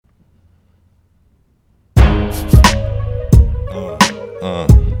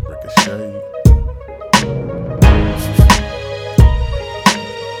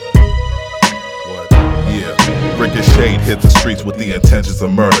bitch with the intentions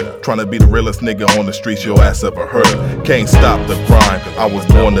of murder. Tryna be the realest nigga on the streets your ass ever heard of. Can't stop the grind, I was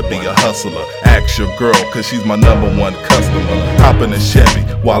born to be a hustler. Ask your girl, cause she's my #1 customer. Hop in a Chevy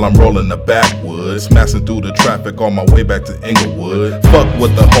while I'm rolling the backwoods, smashing through the traffic on my way back to Inglewood. Fuck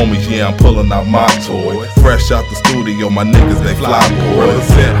with the homies, yeah, I'm pulling out my toy. Fresh out the studio, my niggas, they fly boy.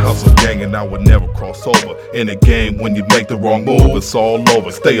 Represent hustle gang and I would never cross over. In a game, when you make the wrong move, it's all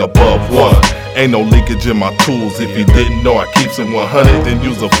over. Stay above water. Ain't no leakage in my tools. If you didn't know I keeps it 100, then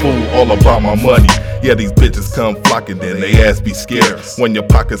you's a fool, all about my money. Yeah, these bitches come flocking, then they ass be scared. When your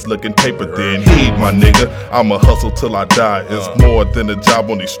pockets looking paper, then heed my nigga. I'ma hustle till I die. It's more than a job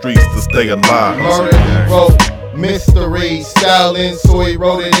on these streets to stay alive. Murder, he wrote mystery, styling, so he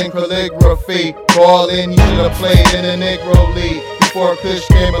wrote it in calligraphy. Ballin', he should've played in a Negro League. Before Kush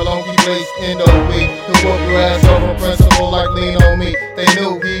came along, he blazed NOB. He'll whoop your ass over principle like lean on me. They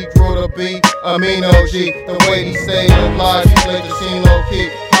knew he grew to be a mean OG. The way he stayed alive, he played the scene low key.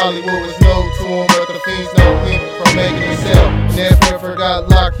 Hollywood was new to him, but the fiends know him from making his hell. And if he ever got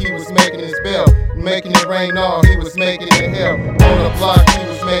locked, he was making his bail. Making it rain all, he was making it hell. On the block, he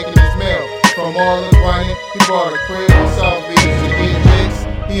was making his mail. From all the grinding, he brought a crib in South Beach to get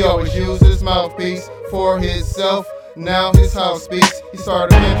chicks. He always used his mouthpiece for himself. Now his house speaks. He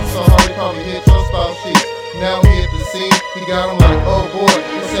started pimping so hard he probably hit your spouse sheets. Now he hit the scene, he got him like, oh boy,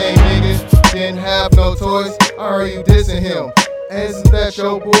 the same niggas didn't have no toys. I heard you dissing him. Isn't that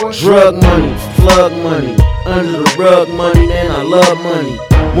your boy? Drug money, plug money, under the rug money, man, I love money.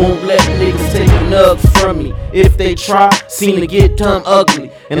 Won't let niggas take a nug from me. If they try, seem to get dumb ugly.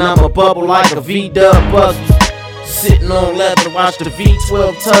 And I'm a bubble like a V-dub buggy. Sitting on leather, watch the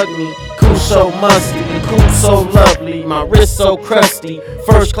V12 tug me. Cool so musty, cool so lovely. My wrist so crusty.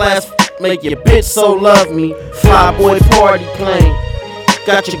 First class, make your bitch so love me. Fly boy party plane.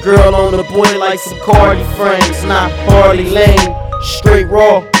 Got your girl on the boy like some Cardi frames. Not hardly lame. Straight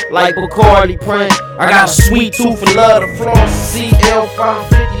raw like Bacardi praying. I got a sweet tooth for love to floss. CL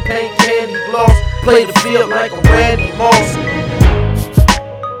 550 paint candy gloss. Play the field like a Randy Moss.